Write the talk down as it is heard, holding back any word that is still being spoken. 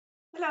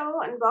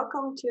Hello and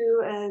welcome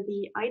to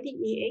the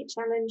IDEA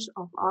Challenge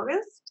of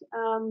August.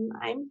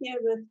 I'm here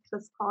with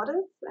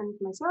Cordes and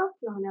myself,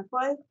 Johanna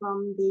Voll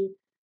from the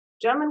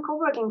German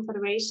Coworking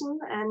Federation,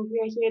 and we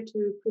are here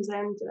to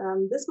present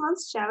this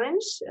month's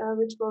challenge,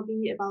 which will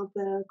be about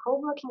the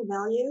coworking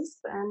values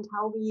and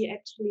how we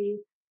actually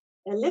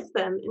live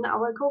them in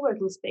our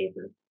coworking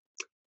spaces.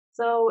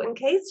 So in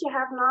case you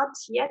have not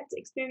yet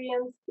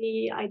experienced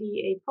the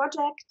IDEA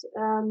project,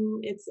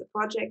 it's a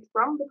project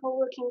from the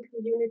coworking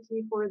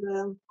community for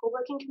the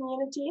coworking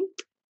community.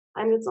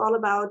 And it's all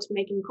about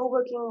making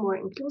coworking more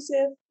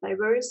inclusive,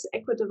 diverse,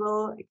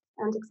 equitable,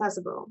 and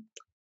accessible.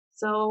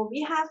 So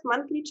we have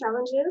monthly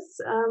challenges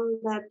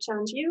that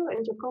challenge you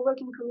and your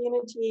coworking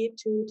community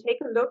to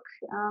take a look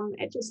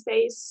at your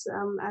space,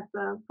 at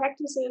the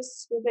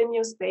practices within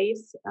your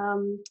space,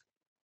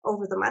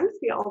 over the month.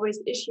 We always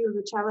issue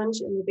the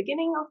challenge in the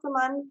beginning of the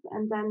month,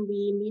 and then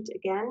we meet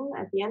again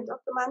at the end of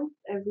the month,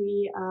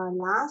 every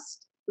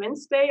last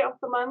Wednesday of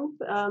the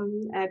month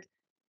at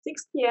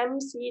 6 p.m.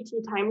 CET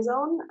time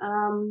zone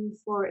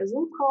for a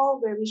Zoom call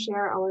where we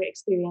share our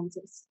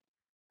experiences.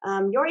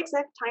 Your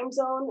exact time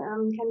zone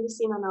can be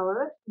seen on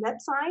our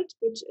website,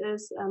 which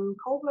is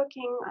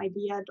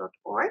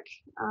coworkingidea.org.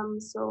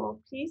 So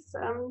please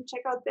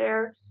check out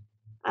there.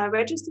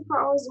 Register for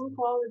our Zoom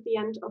call at the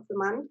end of the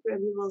month where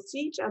we will see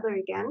each other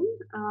again.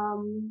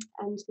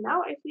 And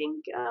now I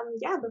think,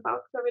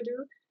 without further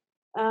ado,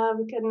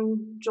 we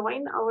can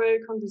join our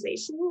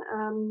conversation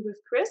with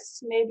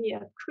Chris. Maybe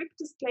a quick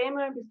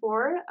disclaimer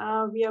before.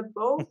 We are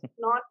both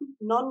not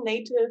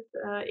non-native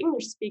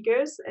English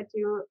speakers,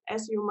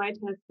 as you might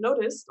have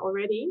noticed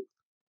already.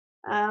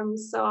 We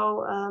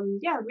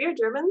are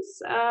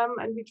Germans,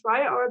 and we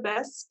try our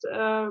best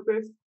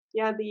with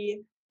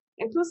the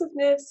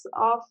inclusiveness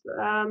of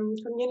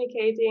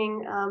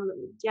communicating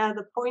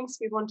the points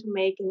we want to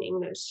make in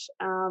English.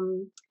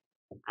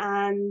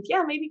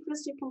 Maybe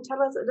Chris, you can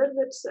tell us a little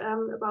bit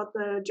about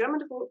the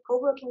German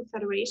Coworking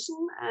Federation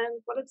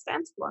and what it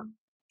stands for.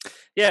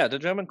 Yeah, the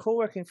German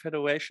Coworking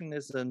Federation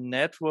is a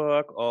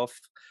network of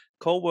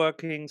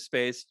co-working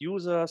space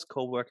users,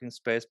 co-working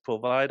space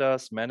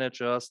providers,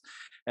 managers,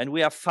 and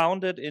we are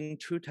founded in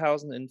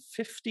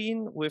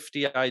 2015 with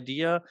the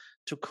idea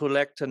to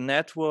collect a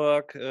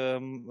network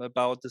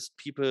about these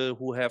people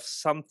who have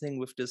something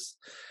with this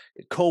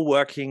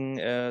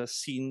co-working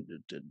scene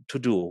to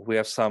do. We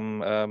have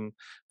some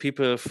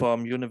people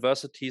from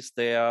universities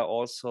there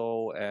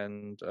also,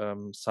 and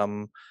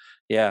some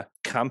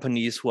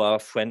companies who are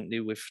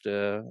friendly with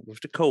the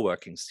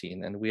co-working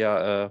scene, and we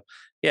are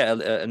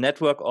a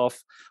network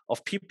of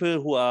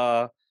people who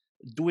are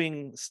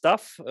doing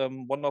stuff.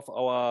 One of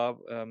our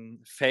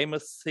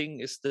famous thing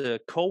is the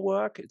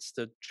co-work. It's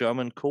the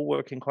German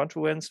Coworking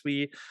Conference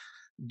we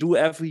do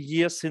every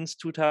year since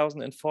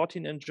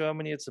 2014 in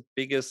Germany. It's the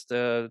biggest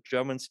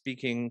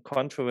German-speaking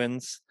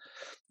conference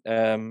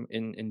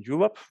in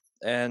Europe,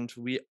 and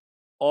we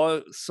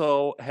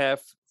also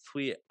have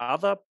 3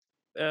 other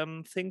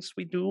things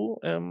we do.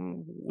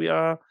 We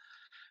are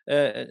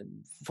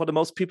for the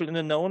most people in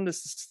the known,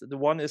 this is the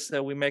one is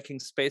we're making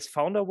space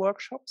founder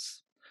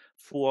workshops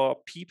for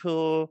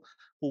people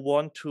who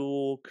want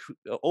to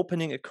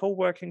opening a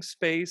co-working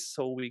space.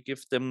 So we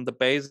give them the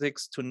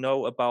basics to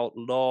know about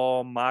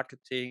law,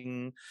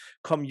 marketing,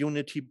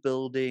 community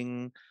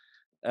building,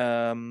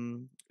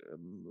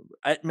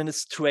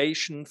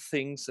 administration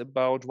things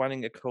about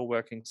running a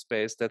co-working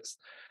space. That's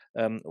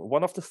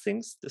one of the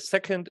things. The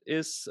second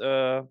is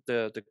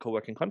the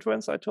co-working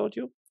conference I told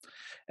you.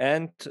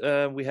 And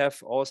we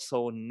have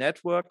also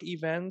network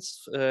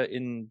events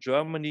in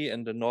Germany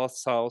and the north,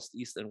 south,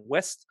 east, and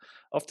west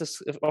of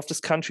this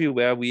country,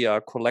 where we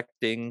are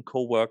collecting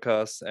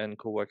co-workers and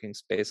co-working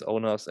space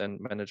owners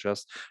and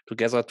managers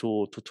together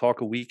to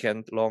talk a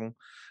weekend long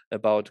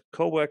about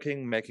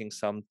co-working, making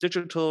some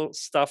digital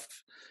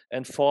stuff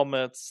and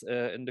formats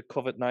in the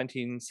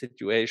COVID-19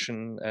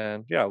 situation.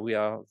 And we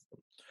are,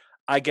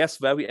 I guess,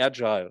 very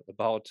agile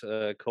about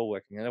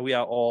co-working, and we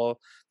are all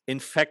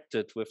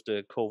infected with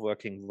the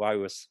co-working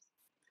virus.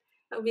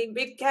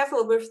 Be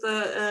careful with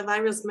the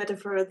virus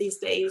metaphor these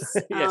days.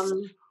 Yes.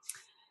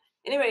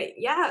 Anyway,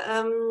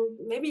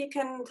 maybe you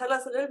can tell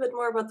us a little bit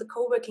more about the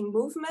co-working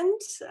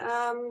movement,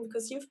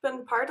 because you've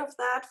been part of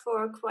that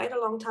for quite a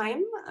long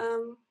time.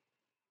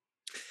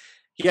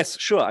 Yes,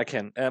 sure, I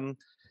can.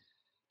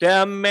 There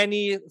are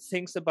many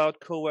things about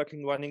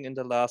co-working running in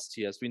the last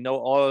years. We know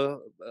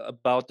all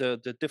about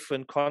the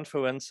different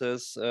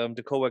conferences,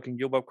 the Co-working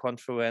Europe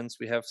conference.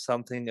 We have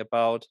something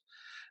about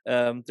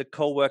the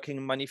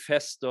co-working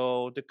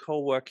manifesto, the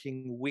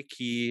co-working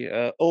wiki,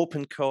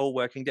 open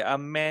co-working. There are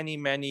many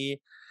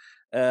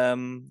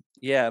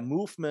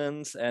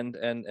movements and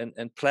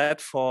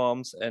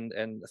platforms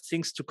and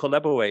things to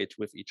collaborate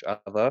with each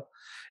other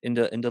in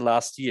the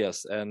last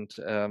years. And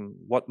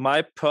what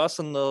my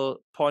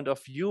personal point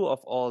of view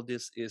of all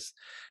this is,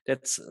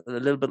 that's a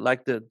little bit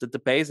like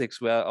the basics,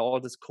 where all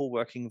these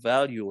co-working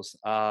values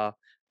are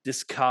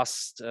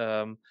discussed,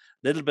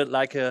 little bit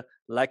like a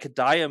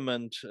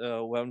diamond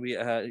when we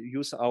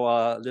use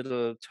our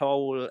little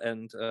towel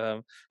and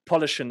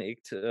polishing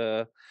it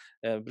a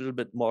little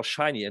bit more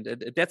shiny.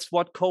 And that's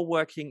what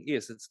co-working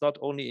is. It's not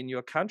only in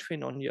your country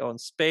and on your own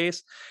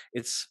space.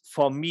 It's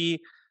for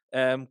me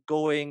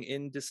going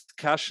in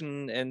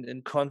discussion and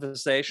in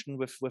conversation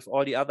with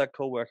all the other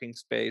co-working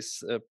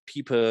space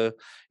people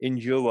in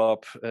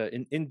Europe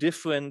in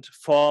different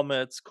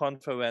formats,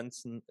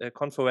 conference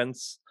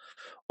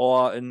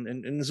or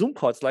in Zoom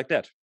calls like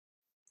that.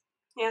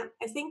 Yeah,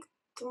 I think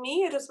to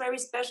me it is very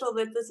special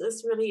that this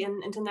is really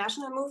an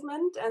international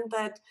movement and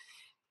that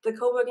the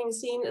co-working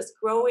scene is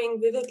growing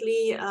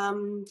vividly,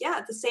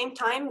 at the same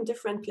time in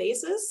different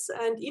places.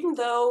 And even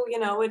though,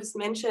 it is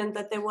mentioned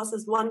that there was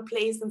this one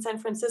place in San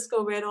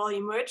Francisco where it all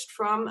emerged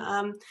from,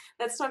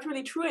 that's not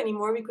really true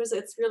anymore because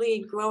it's really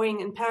growing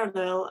in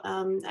parallel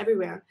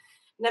everywhere.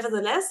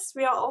 Nevertheless,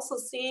 we are also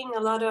seeing a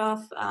lot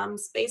of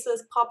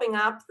spaces popping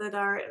up that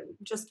are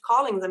just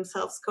calling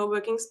themselves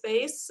co-working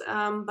space,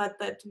 but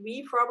that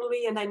we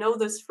probably, and I know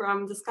this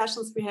from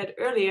discussions we had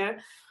earlier,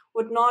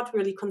 would not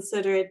really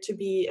consider it to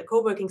be a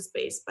co-working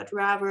space, but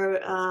rather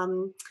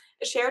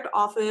a shared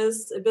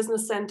office, a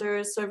business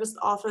center, serviced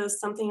office,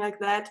 something like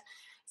that.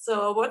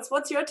 So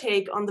what's your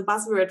take on the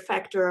buzzword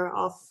factor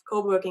of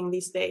co-working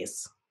these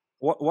days?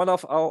 One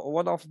of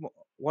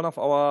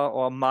our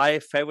or my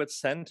favorite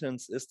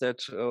sentence is that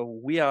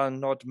we are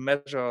not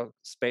measure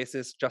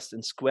spaces just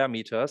in square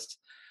meters.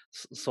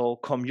 So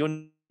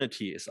community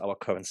is our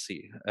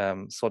currency,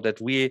 so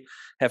that we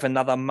have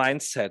another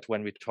mindset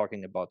when we're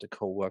talking about the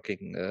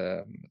co-working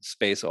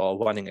space or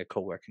running a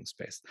co-working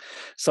space.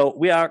 So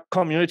we are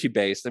community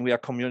based and we are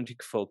community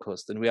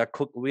focused, and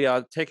we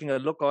are taking a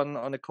look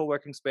on a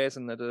co-working space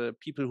and the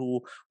people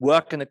who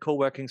work in a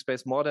co-working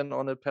space more than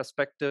on a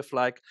perspective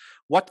like,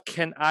 what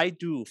can I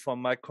do for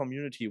my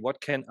community?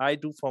 What can I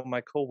do for my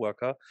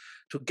coworker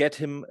to get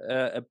him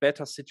a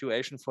better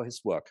situation for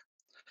his work?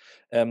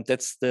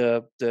 That's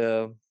the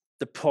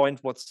point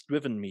what's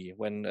driven me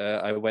when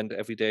I went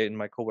every day in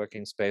my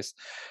co-working space.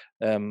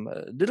 A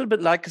little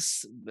bit like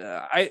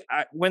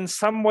when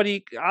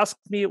somebody asks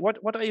me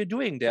what are you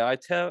doing there,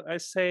 I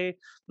say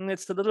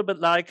it's a little bit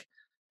like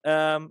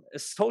a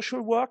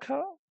social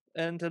worker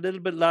and a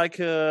little bit like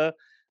a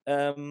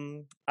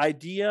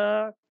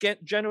idea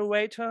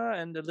generator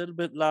and a little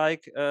bit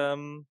like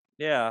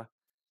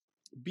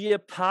be a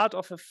part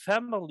of a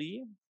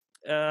family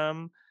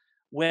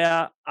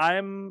where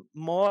I'm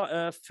more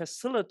a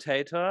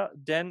facilitator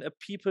than a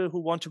people who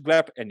want to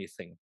grab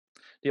anything.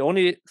 The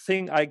only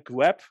thing I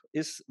grab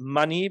is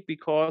money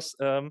because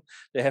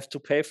they have to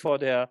pay for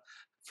the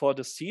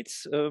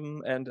seats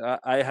and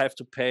I have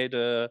to pay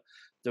the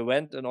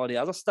rent and all the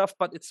other stuff.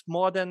 But it's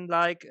more than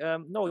like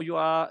no, you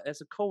are as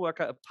a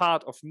coworker a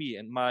part of me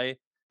and my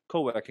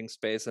co-working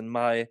space and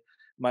my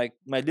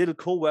little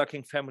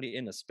co-working family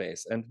in a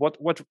space. And what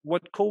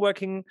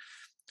co-working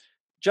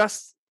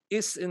just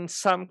is in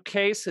some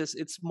cases,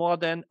 it's more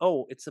than,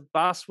 oh, it's a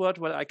buzzword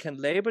where I can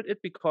label it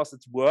because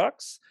it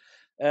works.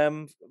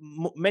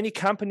 Many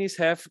companies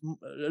have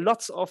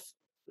lots of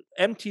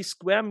empty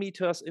square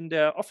meters in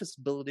their office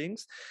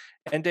buildings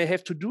and they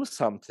have to do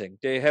something.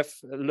 They have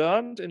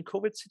learned in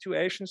COVID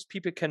situations,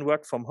 people can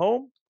work from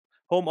home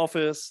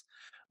office,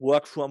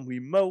 work from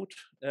remote,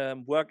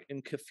 work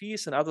in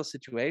cafes and other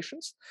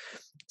situations.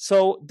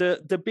 So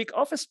the big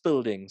office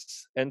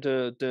buildings and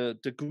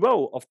the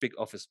grow of big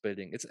office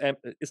building,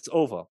 it's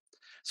over.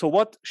 So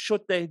what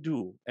should they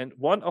do? And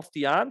one of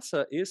the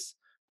answer is,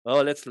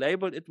 well, let's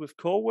label it with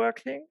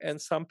co-working, and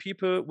some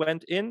people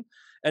went in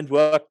and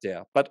worked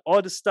there. But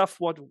all the stuff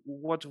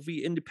what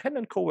we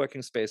independent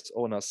co-working space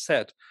owners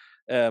said,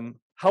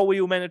 how will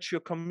you manage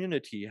your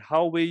community?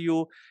 How will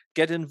you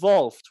get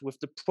involved with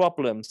the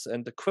problems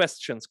and the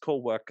questions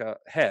co-worker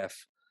have?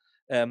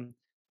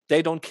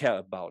 They don't care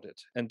about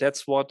it. And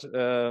that's what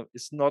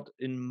is not,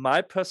 in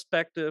my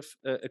perspective,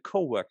 a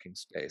co-working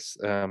space.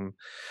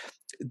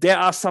 There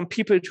are some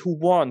people who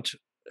want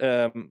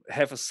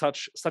have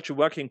such a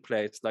working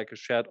place like a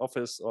shared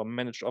office or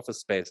managed office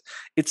space.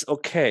 It's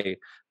okay,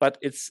 but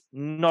it's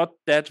not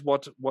that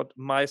what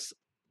my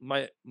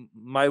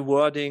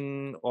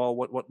wording or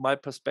what my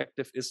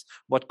perspective is,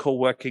 what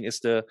co-working is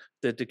the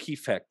key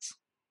facts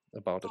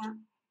about it.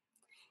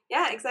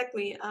 Yeah,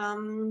 exactly.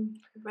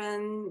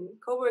 When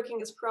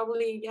co-working is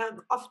probably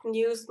often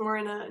used more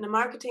in a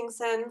marketing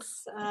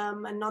sense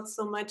and not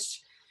so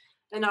much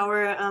in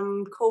our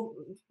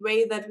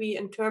way that we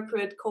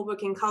interpret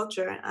co-working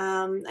culture.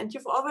 And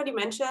you've already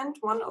mentioned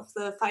one of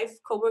the 5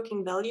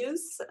 co-working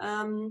values.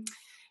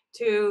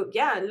 To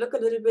look a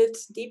little bit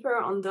deeper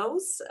on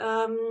those,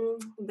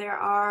 there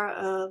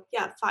are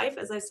 5,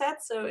 as I said.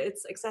 So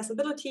it's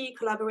accessibility,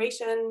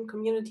 collaboration,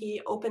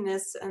 community,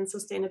 openness, and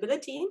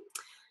sustainability.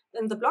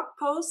 In the blog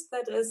post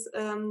that is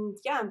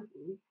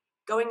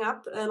going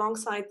up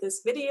alongside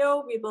this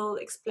video, we will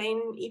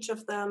explain each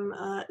of them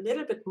a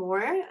little bit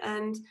more.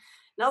 And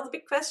now the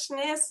big question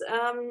is,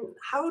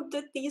 how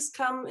did these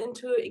come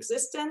into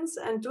existence,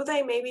 and do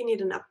they maybe need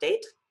an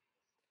update?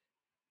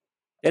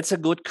 It's a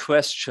good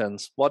question.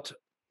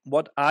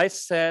 What I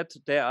said,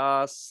 there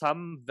are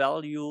some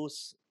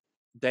values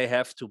they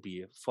have to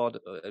be for,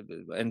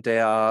 and they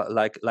are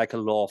like a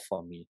law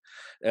for me.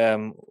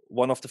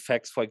 One of the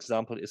facts, for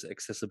example, is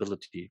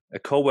accessibility. A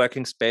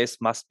co-working space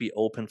must be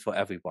open for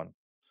everyone.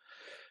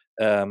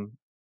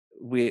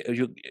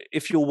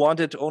 If you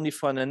want it only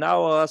for an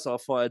hours or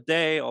for a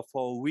day or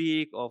for a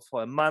week or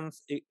for a month,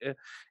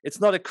 it's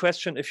not a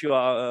question if you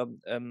are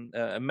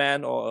a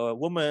man or a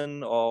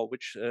woman or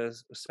which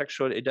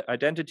sexual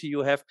identity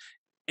you have.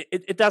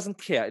 It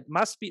doesn't care. It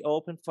must be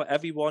open for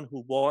everyone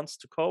who wants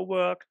to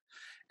co-work,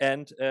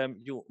 and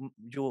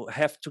you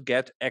have to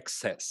get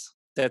access.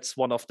 That's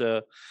one of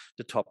the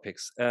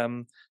topics.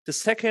 The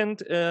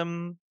second,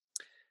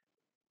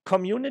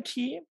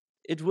 community.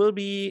 It will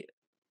be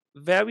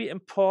very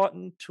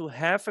important to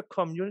have a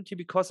community,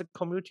 because a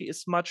community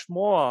is much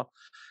more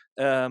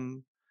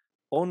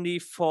only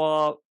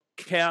for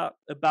care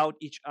about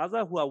each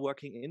other who are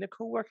working in a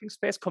co-working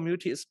space.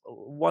 Community is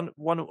one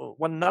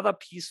another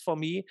piece for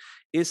me,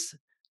 is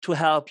to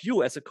help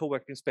you as a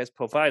co-working space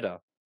provider,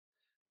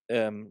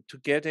 to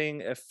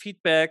getting a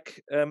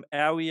feedback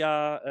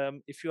area,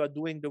 if you are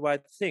doing the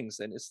right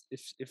things, and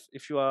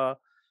if you are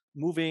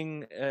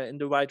moving in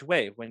the right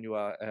way when you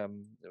are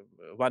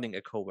running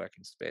a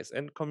co-working space.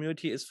 And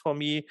community is for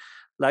me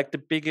like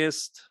the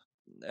biggest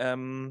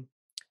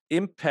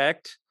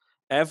impact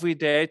every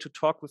day, to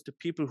talk with the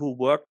people who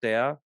work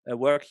there,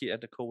 work here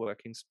at the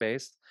co-working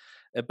space,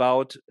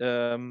 about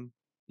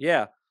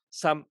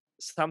some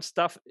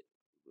stuff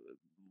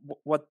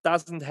what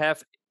doesn't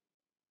have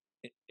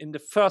in the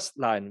first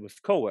line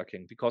with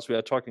co-working, because we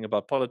are talking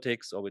about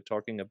politics or we're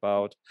talking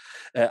about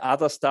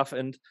other stuff.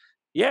 And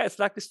yeah, it's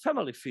like this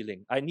family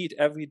feeling I need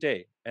every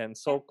day. And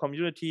so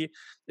community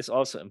is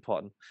also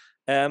important.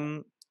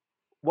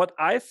 What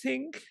I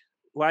think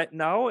right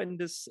now in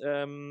this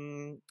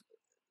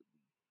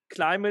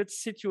climate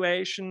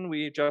situation,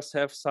 we just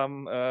have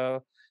some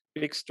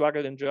big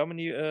struggle in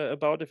Germany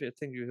about it. I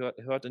think you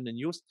heard in the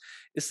news,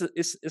 is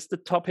the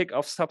topic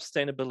of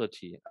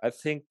sustainability. I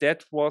think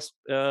that was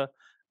a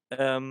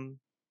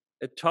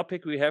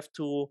topic we have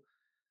to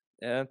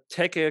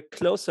take a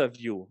closer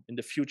view in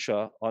the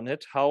future on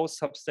it. How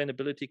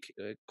sustainability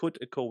could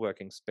a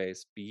co-working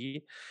space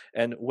be,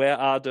 and where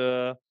are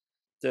the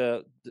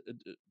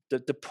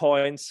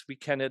points we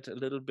can it a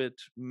little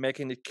bit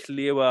making it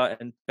clearer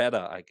and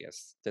better. I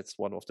guess that's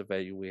one of the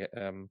value we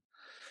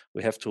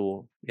have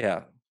to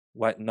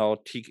right now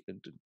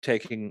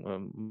taking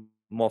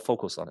more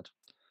focus on it.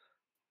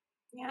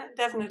 Yeah,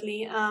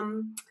 definitely.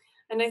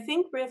 And I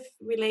think with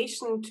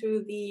relation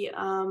to the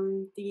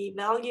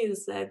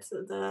values that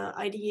the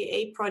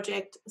IDEA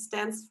project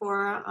stands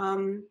for,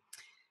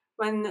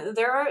 when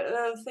there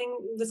are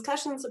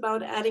discussions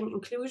about adding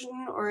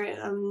inclusion, or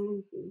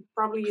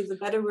probably the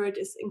better word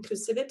is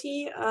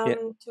inclusivity,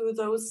 to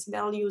those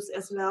values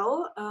as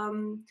well.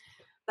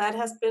 That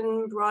has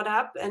been brought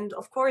up. And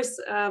of course,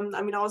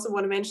 I also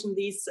want to mention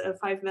these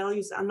 5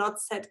 values are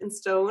not set in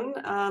stone.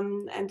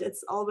 And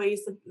it's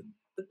always the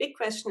big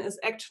question is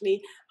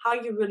actually how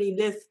you really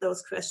live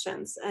those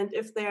questions. And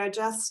if they are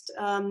just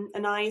a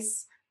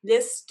nice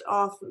list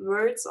of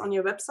words on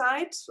your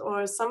website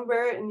or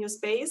somewhere in your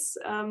space,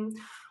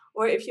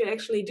 or if you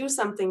actually do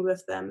something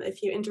with them,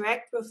 if you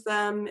interact with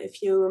them,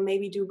 if you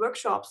maybe do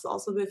workshops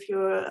also with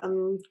your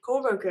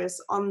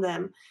co-workers on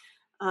them.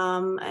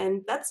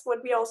 And that's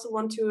what we also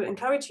want to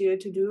encourage you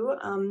to do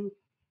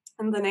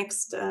in the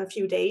next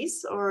few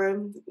days,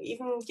 or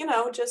even,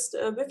 just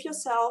with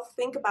yourself,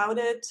 think about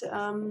it.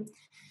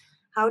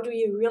 How do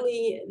you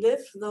really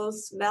live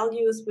those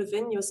values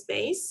within your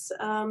space?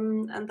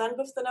 And then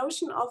with the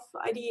notion of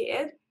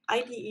IDEA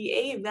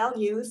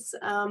values,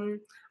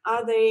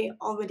 are they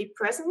already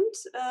present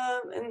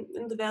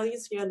in the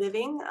values we are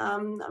living?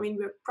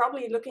 We're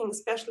probably looking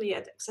especially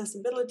at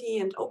accessibility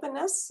and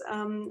openness,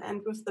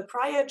 and with the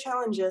prior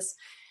challenges,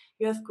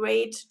 you have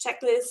great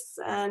checklists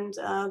and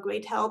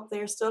great help.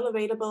 They're still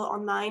available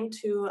online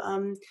to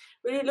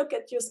really look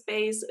at your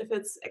space if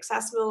it's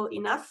accessible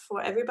enough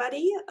for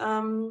everybody,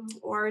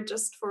 or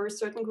just for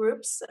certain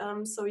groups.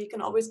 So you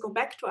can always go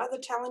back to other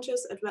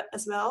challenges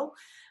as well,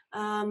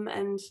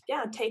 and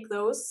take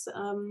those.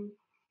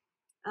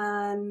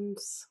 And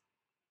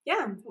do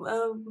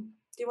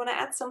you want to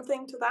add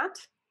something to that?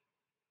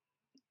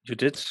 You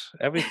did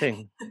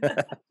everything.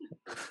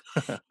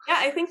 Yeah,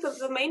 I think that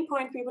the main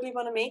point we really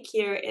want to make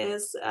here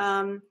is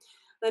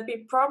that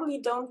we probably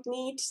don't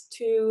need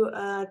to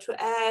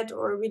add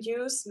or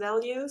reduce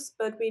values,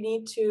 but we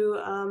need to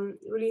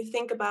really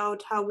think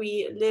about how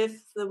we live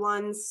the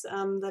ones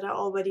that are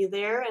already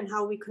there, and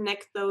how we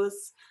connect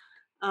those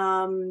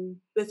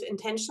with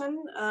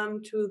intention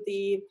to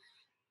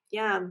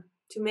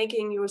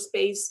making your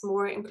space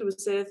more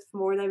inclusive,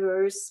 more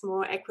diverse,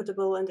 more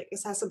equitable and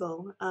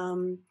accessible.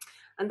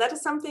 And that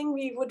is something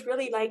we would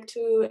really like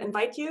to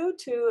invite you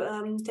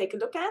to take a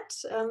look at,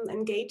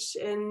 engage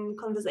in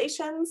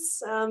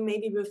conversations,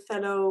 maybe with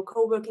fellow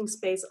co-working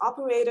space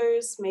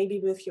operators,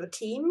 maybe with your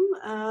team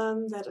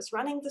that is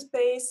running the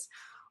space,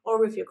 or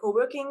with your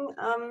co-working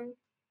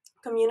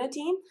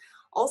community.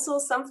 Also,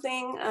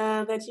 something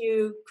that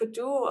you could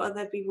do, or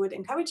that we would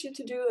encourage you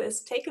to do,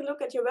 is take a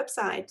look at your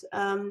website.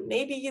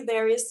 Maybe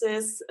there is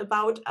this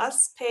About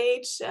Us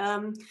page,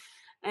 and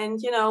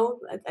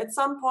at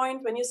some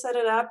point when you set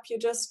it up, you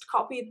just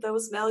copied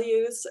those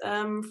values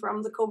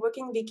from the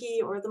Coworking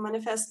Wiki or the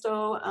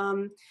manifesto.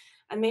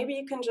 And maybe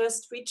you can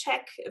just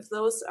recheck if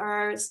those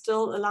are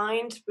still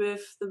aligned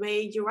with the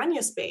way you run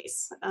your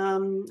space.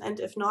 And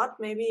if not,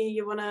 maybe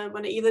you wanna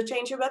either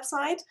change your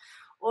website,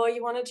 or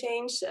you want to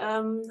change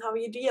how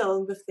you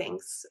deal with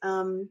things.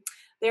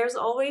 There's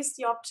always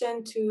the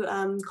option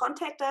to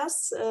contact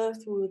us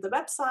through the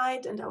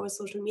website and our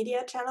social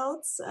media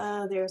channels.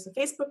 There's a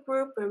Facebook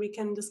group where we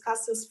can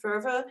discuss this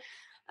further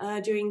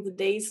during the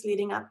days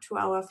leading up to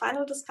our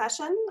final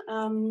discussion,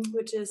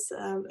 which is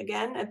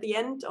again at the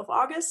end of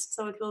August.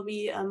 So it will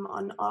be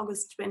on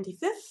August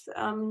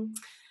 25th.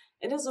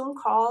 In a Zoom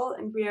call,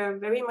 and we are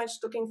very much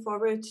looking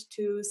forward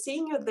to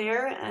seeing you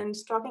there and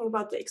talking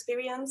about the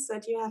experience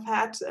that you have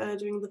had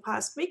during the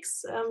past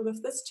weeks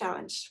with this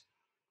challenge.